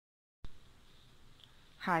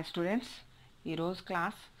Hi students, ఈరోజు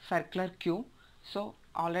class circular queue. So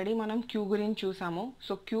already మనం queue గురించి చూసాము.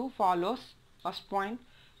 So Q follows, first point,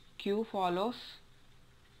 queue follows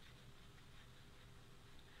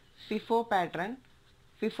FIFO pattern.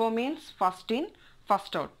 FIFO means first in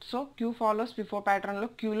first out. So Q follows FIFO ప్యాటర్న్లో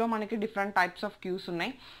క్యూలో మనకి different types of cues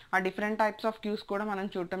ఉన్నాయి. ఆ different types of cues కూడా మనం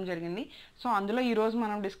చూడటం జరిగింది. సో అందులో ఈరోజు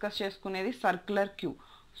మనం డిస్కస్ చేసుకునేది సర్క్యులర్ క్యూ.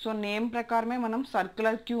 సో నేమ్ ప్రకారమే మనం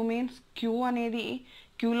సర్క్యులర్ క్యూ మీన్స్ క్యూ అనేది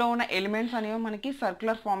క్యూలో ఉన్న ఎలిమెంట్స్ అనేవి మనకి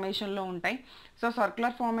సర్క్యులర్ ఫార్మేషన్లో ఉంటాయి. So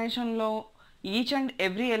circular ఫార్మేషన్లో each and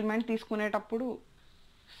every element తీసుకునేటప్పుడు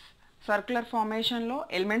సర్క్యులర్ ఫార్మేషన్లో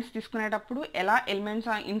ఎలిమెంట్స్ తీసుకునేటప్పుడు ఎలా ఎలిమెంట్స్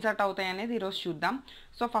ఇన్సర్ట్ అవుతాయి అనేది ఈరోజు చూద్దాం.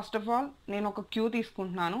 సో ఫస్ట్ ఆఫ్ ఆల్ నేను ఒక క్యూ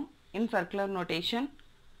తీసుకుంటున్నాను ఇన్ సర్క్యులర్ నోటేషన్.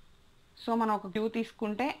 సో మనం ఒక క్యూ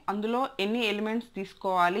తీసుకుంటే అందులో ఎన్ని ఎలిమెంట్స్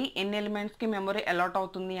తీసుకోవాలి, ఎన్ని ఎలిమెంట్స్కి మెమరీ అలాట్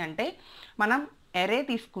అవుతుంది అంటే మనం ఎరే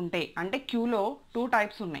తీసుకుంటే, అంటే క్యూలో టూ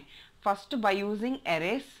టైప్స్ ఉన్నాయి. First by using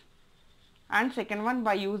erase and second one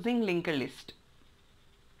by using linked list.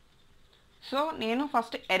 So నేను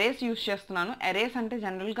ఫస్ట్ ఎరేస్ యూజ్ చేస్తున్నాను. ఎరేస్ అంటే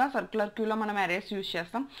జనరల్గా సర్క్యులర్ క్యూలో మనం ఎరేస్ యూజ్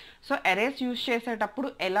చేస్తాం. సో ఎరేస్ యూజ్ చేసేటప్పుడు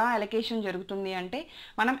ఎలా అలొకేషన్ జరుగుతుంది అంటే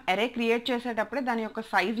మనం ఎరే క్రియేట్ చేసేటప్పుడే దాని యొక్క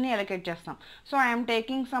సైజ్ని అలొకేట్ చేస్తాం. So I'm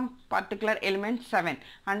taking some particular element 7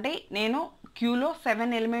 అంటే నేను క్యూలో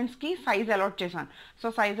 7 ఎలిమెంట్స్కి సైజ్ అలాట్ చేశాను. సో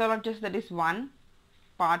సైజ్ అలాట్ చేసి that is 1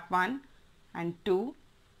 part 1 and 2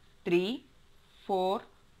 3 4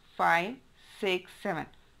 5 6 7.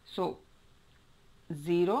 so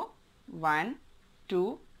 0 1 2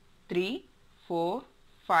 3 4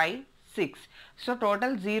 5 6. So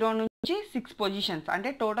total 0 నుంచి 6 పొజిషన్స్,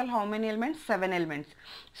 అంటే total how many elements, 7 elements.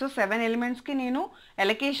 So 7 ఎలిమెంట్స్కి నేను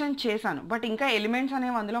ఎలొకేషన్ చేశాను, బట్ ఇంకా ఎలిమెంట్స్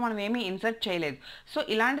అనేవి అందులో మనం ఏమీ ఇన్సర్ట్ చేయలేదు. సో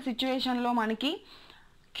ఇలాంటి సిచ్యువేషన్లో మనకి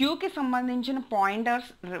క్యూకి సంబంధించిన పాయింటర్స్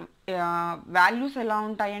వాల్యూస్ ఎలా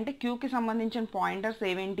ఉంటాయి అంటే క్యూకి సంబంధించిన pointers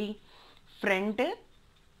ఏవేంటి, front,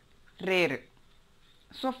 rare.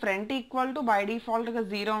 So front equal to buy డిఫాల్ట్గా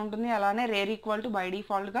 0 ఉంటుంది, అలానే రేర్ ఈక్వల్ టు బై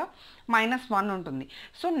డిఫాల్ట్గా -1 ఉంటుంది.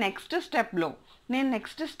 So next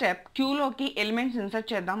step క్యూలోకి elements insert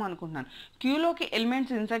చేద్దాం అనుకుంటున్నాను. క్యూలోకి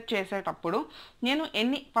ఎలిమెంట్స్ ఇన్సర్ట్ చేసేటప్పుడు నేను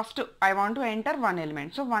first I want to enter 1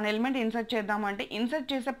 element. So 1 element insert చేద్దామంటే ఇన్సర్ట్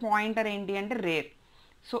చేసే పాయింటర్ ఏంటి అంటే రేర్.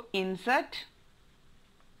 So insert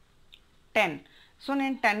 10. సో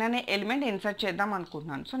నేను 10 అనే ఎలిమెంట్ ఇన్సర్ట్ చేద్దాం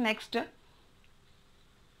అనుకుంటున్నాను. So next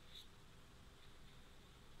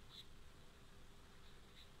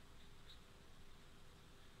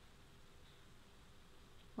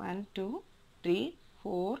 1 2 3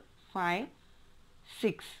 4 5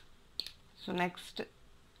 6. So next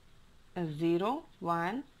 0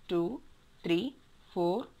 1 2 3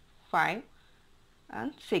 4 5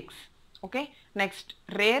 and 6. Okay, next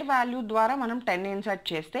rare value ద్వారా మనం 10 ఇన్సర్ట్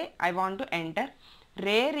చేస్తే I want to enter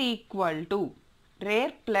rare equal to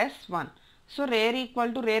rare plus 1. So rare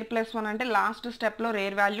equal to rare plus 1 అంటే last స్టెప్లో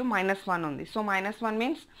rare value -1 ఉంది. So -1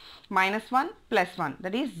 means -1 + 1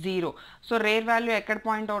 that is 0. So rare value ఎక్కడ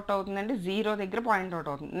point out అవుతుందంటే 0 దగ్గర point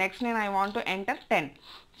out అవుతుంది. నెక్స్ట్ నేను I want to enter 10.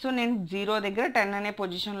 So నేను 0 దగ్గర 10 అనే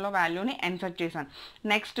పొజిషన్లో వాల్యూని ఇన్సర్ట్ చేశాను.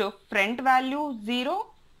 Next front value 0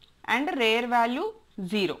 and rare value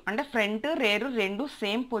 0, అంటే ఫ్రంట్ రేరు రెండు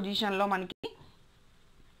సేమ్ పొజిషన్లో మనకి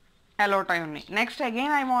అలాట్ అయి ఉన్నాయి. Next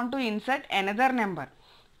again I want to insert another number.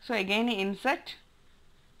 So again insert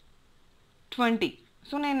 20.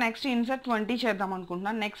 So నేను నెక్స్ట్ ఇన్సర్ట్ 20 చేద్దాం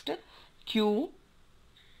అనుకుంటున్నాను. Next Q.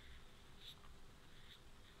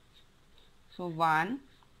 So 1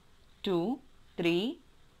 2 3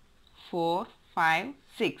 4 5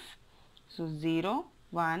 6. So 0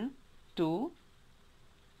 1 2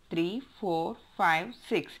 3 4 5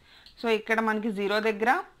 6. So ఇక్కడ మనకి 0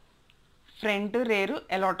 దగ్గర ఫ్రంట్ రేరు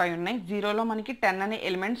అలాట్ అయి ఉన్నాయి. 0లో మనకి 10 అనే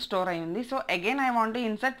ఎలిమెంట్ స్టోర్ అయి ఉంది. So again I want to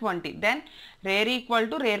insert 20. Then rare equal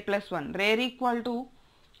to rare plus 1. Rare equal to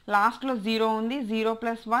లాస్ట్లో 0 ఉంది, 0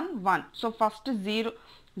 + 1 1. సో ఫస్ట్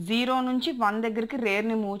 0 నుంచి 1 దగ్గరికి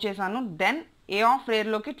రేర్ని మూవ్ చేశాను. దెన్ ఏ ఆఫ్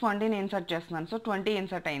రేర్లోకి 20ని ఇన్సర్ట్ చేస్తున్నాను. సో 20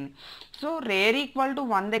 ఇన్సర్ట్ అయింది. సో రేర్ ఈక్వల్ టు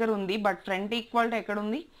 1 దగ్గర ఉంది, బట్ ఫ్రంట్ ఈక్వల్ టు ఎక్కడ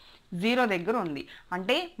ఉంది, 0 దగ్గర ఉంది.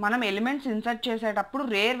 అంటే మనం ఎలిమెంట్స్ ఇన్సర్ట్ చేసేటప్పుడు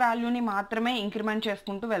రేర్ వాల్యూని మాత్రమే ఇంక్రిమెంట్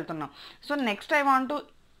చేసుకుంటూ వెళ్తున్నాం. So next I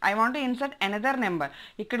want to insert another number.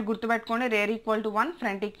 ఇక్కడ గుర్తుపెట్టుకోండి, rare equal to 1,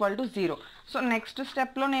 front equal to 0. So next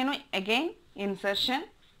స్టెప్లో నేను అగైన్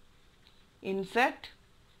ఇన్సర్ట్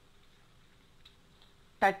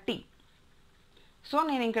 30. సో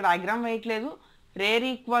నేను ఇక్కడ డయాగ్రామ్ వేయట్లేదు. Rare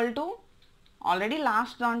equal to already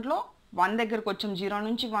last దాంట్లో 1 దగ్గరకు వచ్చాం, 0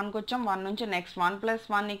 నుంచి 1కి వచ్చాం, 1 నుంచి next 1 +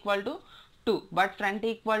 1 = 2, but front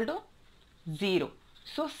equal to 0.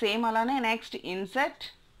 So same అలానే next insert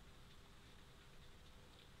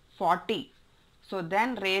 40. So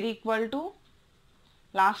then rare equal to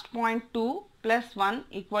last point 2 plus 1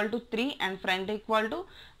 equal to 3 and front equal to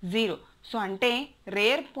 0. So అంటే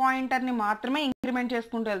రేర్ పాయింటర్ని మాత్రమే ఇంక్రిమెంట్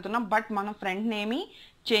చేసుకుంటూ వెళ్తున్నాం, బట్ మనం ఫ్రంట్ని ఏమీ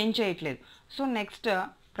చేంజ్ చేయట్లేదు. So next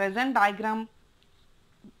present diagram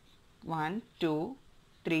 1 2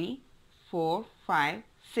 3 4 5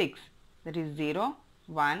 6, that is 0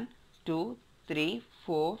 1 2 3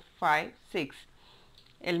 4 5 6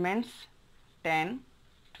 elements 10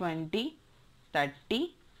 20 30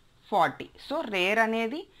 40. So rare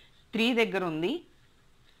అనేది 3 దగ్గర ఉంది,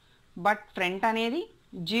 బట్ ఫ్రంట్ అనేది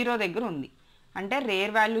 0 దగ్గర ఉంది. అంటే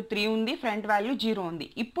రేర్ వాల్యూ 3 ఉంది, ఫ్రంట్ వాల్యూ 0 ఉంది.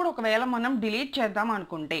 ఇప్పుడు ఒకవేళ మనం డిలీట్ చేద్దాం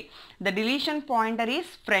అనుకుంటే the deletion pointer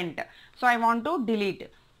is front. So I want to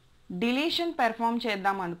deletion perform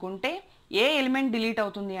చేద్దాం అనుకుంటే ఏ ఎలిమెంట్ డిలీట్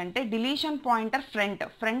అవుతుంది అంటే డిలీషన్ పాయింటర్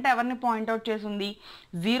ఫ్రంట్ ఎవరిని పాయింట్అవుట్ చేసింది?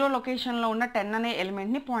 0 లొకేషన్లో ఉన్న 10 అనే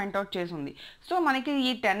ఎలిమెంట్ని పాయింట్అవుట్ చేసింది. సో మనకి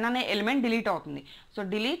ఈ 10 అనే ఎలిమెంట్ డిలీట్ అవుతుంది. So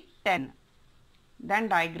delete 10. Then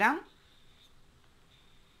diagram.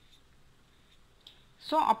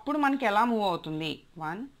 So అప్పుడు మనకి ఎలా మూవ్ అవుతుంది?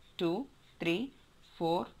 1 2 3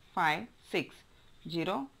 4 5 6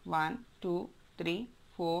 0 1 2 3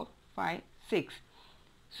 4 5 6.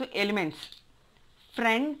 So elements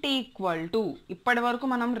front equal to, ఇప్పటి వరకు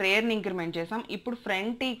మనం రేర్ని ఇంక్రిమెంట్ చేసాం, ఇప్పుడు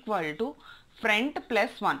front equal to front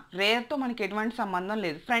plus 1. రేర్తో మనకి ఎటువంటి సంబంధం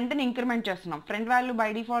లేదు, ఫ్రంట్ని ఇంక్రిమెంట్ చేస్తున్నాం. ఫ్రంట్ వాల్యూ బై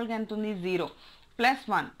డిఫాల్ట్గా ఎంత ఉంది? 0 ప్లస్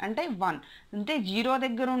 1 అంటే 1. అంటే 0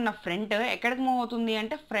 దగ్గర ఉన్న ఫ్రంట్ ఎక్కడికి మూవ్ అవుతుంది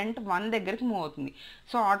అంటే ఫ్రంట్ 1 దగ్గరికి మూవ్ అవుతుంది.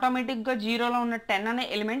 సో ఆటోమేటిక్గా 0లో ఉన్న 10 అనే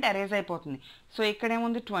ఎలిమెంట్ ఎరేజ్ అయిపోతుంది. సో ఇక్కడ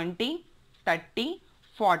ఏముంది? 20 30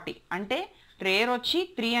 40. అంటే రేర్ వచ్చి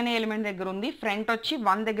 3 అనే ఎలిమెంట్ దగ్గర ఉంది, ఫ్రంట్ వచ్చి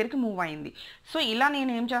 1 దగ్గరికి మూవ్ అయింది. సో ఇలా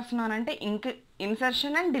నేను ఏం చేస్తున్నానంటే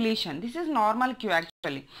insertion and deletion. This is normal queue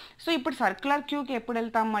actually. So ఇప్పుడు సర్క్యులర్ క్యూకి ఎప్పుడు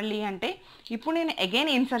వెళ్తాం మళ్ళీ అంటే ఇప్పుడు నేను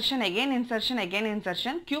అగైన్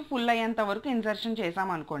ఇన్సర్షన్ క్యూ ఫుల్ అయ్యేంత వరకు ఇన్సర్షన్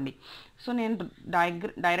చేసామనుకోండి. సో నేను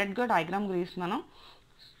డైరెక్ట్గా డయాగ్రామ్ గీస్తున్నాను.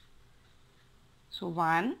 సో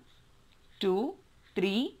 1 2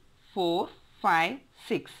 3 4 5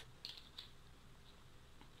 6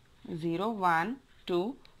 0 1 2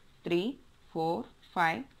 3 4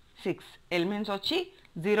 5 6 ఎలిమెంట్స్ వచ్చి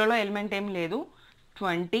 0లో ఎలిమెంట్ ఏం లేదు.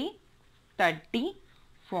 20 30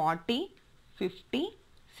 40 50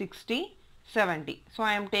 60 70. So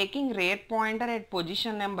I'm taking rare pointer at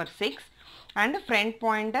position number 6 and front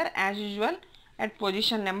pointer as usual at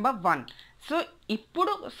position number 1. So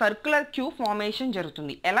ఇప్పుడు సర్క్యులర్ క్యూ ఫార్మేషన్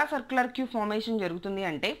జరుగుతుంది. ఎలా సర్క్యులర్ క్యూ ఫార్మేషన్ జరుగుతుంది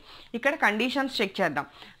అంటే ఇక్కడ కండిషన్స్ చెక్ చేద్దాం.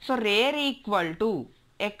 సో రేర్ ఈక్వల్ టు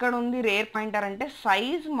ఎక్కడ ఉంది రేర్ పాయింటర్ అంటే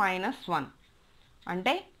సైజ్ -1.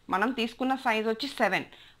 అంటే మనం తీసుకున్న సైజ్ వచ్చి 7,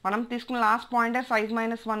 మనం తీసుకున్న లాస్ట్ పాయింటర్ సైజ్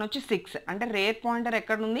 -1 వచ్చి 6. అంటే రేర్ పాయింటర్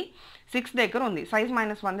ఎక్కడ ఉంది? 6 దగ్గర ఉంది, సైజ్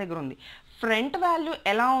 -1 దగ్గర ఉంది. ఫ్రంట్ వాల్యూ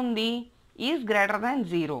ఎలా ఉంది? Is greater than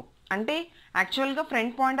 0. అంటే యాక్చువల్గా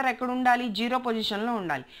ఫ్రంట్ పాయింటర్ ఎక్కడ ఉండాలి? 0 పొజిషన్లో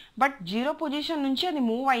ఉండాలి, బట్ 0 పొజిషన్ నుంచి అది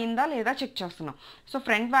మూవ్ అయిందా లేదా చెక్ చేస్తున్నాం. సో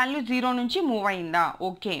ఫ్రంట్ వాల్యూ 0 నుంచి మూవ్ అయిందా?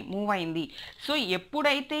 ఓకే, మూవ్ అయింది. సో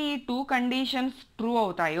ఎప్పుడైతే ఈ 2 కండిషన్స్ ట్రూ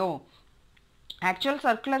అవుతాయో, యాక్చువల్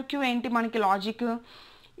సర్క్యులర్ క్యూ ఏంటి మనకి లాజిక్?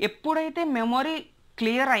 ఎప్పుడైతే మెమొరీ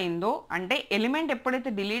క్లియర్ అయిందో అంటే ఎలిమెంట్ ఎప్పుడైతే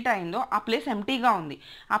డిలీట్ అయిందో ఆ ప్లేస్ ఎంటీగా ఉంది.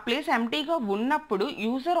 ఆ ప్లేస్ ఎంటీగా ఉన్నప్పుడు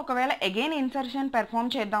యూజర్ ఒకవేళ అగైన్ ఇన్సర్షన్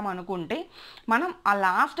పెర్ఫామ్ చేద్దాం అనుకుంటే మనం ఆ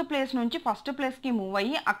లాస్ట్ ప్లేస్ నుంచి ఫస్ట్ ప్లేస్కి మూవ్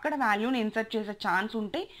అయ్యి అక్కడ వాల్యూని ఇన్సర్ట్ చేసే ఛాన్స్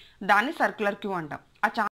ఉంటే దాన్ని సర్క్యులర్ క్యూ అంటాం. ఆ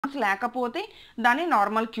ఛాన్స్ లేకపోతే దాన్ని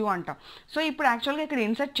నార్మల్ క్యూ అంటాం. సో ఇప్పుడు యాక్చువల్గా ఇక్కడ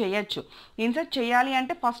ఇన్సర్ట్ చేయొచ్చు. ఇన్సర్ట్ చేయాలి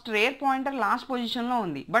అంటే ఫస్ట్ రేర్ పాయింటర్ లాస్ట్ పొజిషన్లో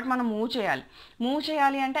ఉంది, బట్ మనం మూవ్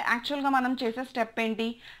చేయాలి అంటే యాక్చువల్గా మనం చేసే స్టెప్ ఏంటి?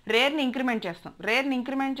 రేర్ని ఇంక్రిమెంట్ చేస్తాం. రేర్ని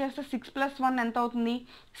ఇంక్రిమెంట్ చేస్తే 6 + 1 ఎంత అవుతుంది?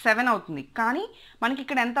 7 అవుతుంది. కానీ మనకి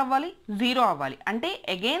ఇక్కడ ఎంత అవ్వాలి? 0 అవ్వాలి. అంటే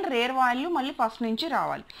అగైన్ రేర్ వాల్యూ మళ్ళీ ఫస్ట్ నుంచి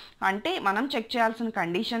రావాలి. అంటే మనం చెక్ చేయాల్సిన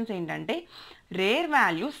కండిషన్స్ ఏంటంటే రేర్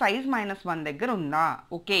వాల్యూ సైజ్ -1 దగ్గర ఉందా?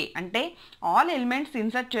 ఓకే, అంటే ఆల్ ఎలిమెంట్స్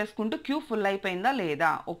ఇన్సర్ట్ చేసుకుంటూ క్యూ ఫుల్ అయిపోయిందా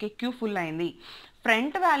లేదా? ఓకే, క్యూ ఫుల్ అయింది.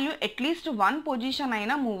 ఫ్రంట్ వాల్యూ అట్లీస్ట్ 1 పొజిషన్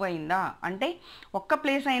అయినా మూవ్ అయిందా? అంటే ఒక్క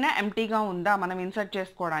ప్లేస్ అయినా ఎంటీగా ఉందా మనం ఇన్సర్ట్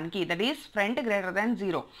చేసుకోవడానికి? That is front greater than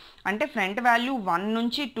 0. అంటే ఫ్రంట్ వాల్యూ 1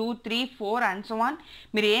 నుంచి 2 3 4 అండ్ సో ఆన్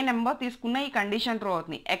మీరు ఏ నెంబర్ తీసుకున్నా ఈ కండిషన్ ట్రూ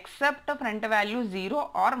అవుతుంది, except front value 0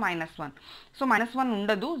 are -1. So -1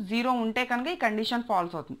 ఉండదు, 0 ఉంటే కనుక ఈ కండిషన్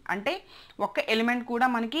ఫాల్స్ అవుతుంది. అంటే ఒక్క ఎలిమెంట్ కూడా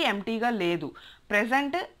మనకి ఎంటీగా లేదు.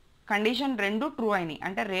 ప్రెజెంట్ కండిషన్ 2 ట్రూ అయినాయి.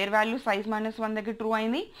 అంటే రేర్ వాల్యూ సైజ్ -1 దగ్గర ట్రూ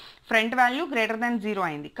అయింది, ఫ్రంట్ వాల్యూ గ్రేటర్ దాన్ 0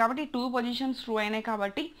 అయింది. కాబట్టి 2 పొజిషన్స్ ట్రూ అయినాయి.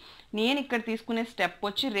 కాబట్టి నేను ఇక్కడ తీసుకునే స్టెప్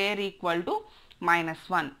వచ్చి rare equal to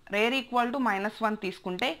 -1. Rare equal to -1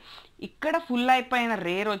 తీసుకుంటే ఇక్కడ ఫుల్ అయిపోయిన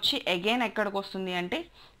రేర్ వచ్చి అగైన్ ఎక్కడికి వస్తుంది అంటే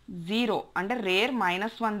 0. అంటే రేర్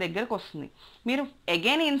 -1 దగ్గరకు వస్తుంది. మీరు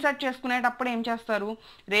అగైన్ ఇన్సర్ట్ చేసుకునేటప్పుడు ఏం చేస్తారు?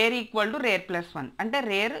 రేర్ ఈక్వల్ టు రేర్ +1 అంటే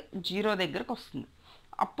రేర్ 0 దగ్గరకు వస్తుంది.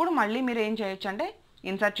 అప్పుడు మళ్ళీ మీరు ఏం చేయొచ్చు అంటే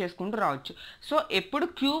ఇన్సర్ట్ చేసుకుంటూ రావచ్చు. సో ఎప్పుడు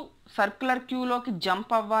క్యూ సర్క్యులర్ క్యూలోకి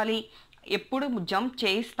జంప్ అవ్వాలి, ఎప్పుడు జంప్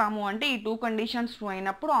చేయిస్తాము అంటే ఈ 2 కండిషన్స్ ట్రూ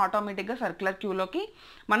అయినప్పుడు ఆటోమేటిక్గా సర్క్యులర్ క్యూలోకి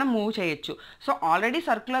మనం మూవ్ చేయొచ్చు. సో ఆల్రెడీ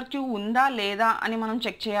సర్క్యులర్ క్యూ ఉందా లేదా అని మనం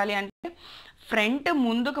చెక్ చేయాలి అంటే ఫ్రంట్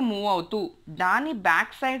ముందుకు మూవ్ అవుతూ దాని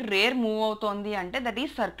బ్యాక్ సైడ్ రేర్ మూవ్ అవుతోంది అంటే that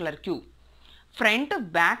is circular queue. Front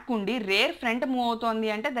back ఉండి రేర్ ఫ్రంట్ మూవ్ అవుతోంది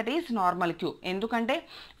అంటే దట్ ఈజ్ నార్మల్ క్యూ. ఎందుకంటే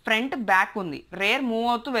ఫ్రంట్ బ్యాక్ ఉంది, రేర్ మూవ్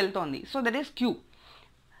అవుతూ వెళ్తోంది, so that is queue.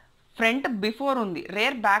 Front before ఉంది,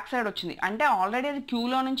 రేర్ బ్యాక్ సైడ్ వచ్చింది అంటే ఆల్రెడీ అది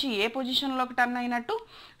క్యూలో నుంచి ఏ పొజిషన్లోకి టర్న్ అయినట్టు,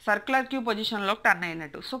 సర్క్యులర్ క్యూ పొజిషన్లోకి టర్న్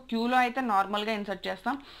అయినట్టు. సో క్యూలో అయితే నార్మల్గా ఇన్సర్ట్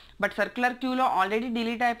చేస్తాం, బట్ సర్క్యులర్ క్యూలో ఆల్రెడీ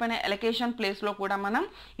డిలీట్ అయిపోయిన ఎలకేషన్ ప్లేస్లో కూడా మనం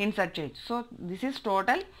ఇన్సర్ట్ చేయొచ్చు. So this is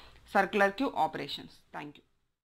total circular queue operations. Thank you.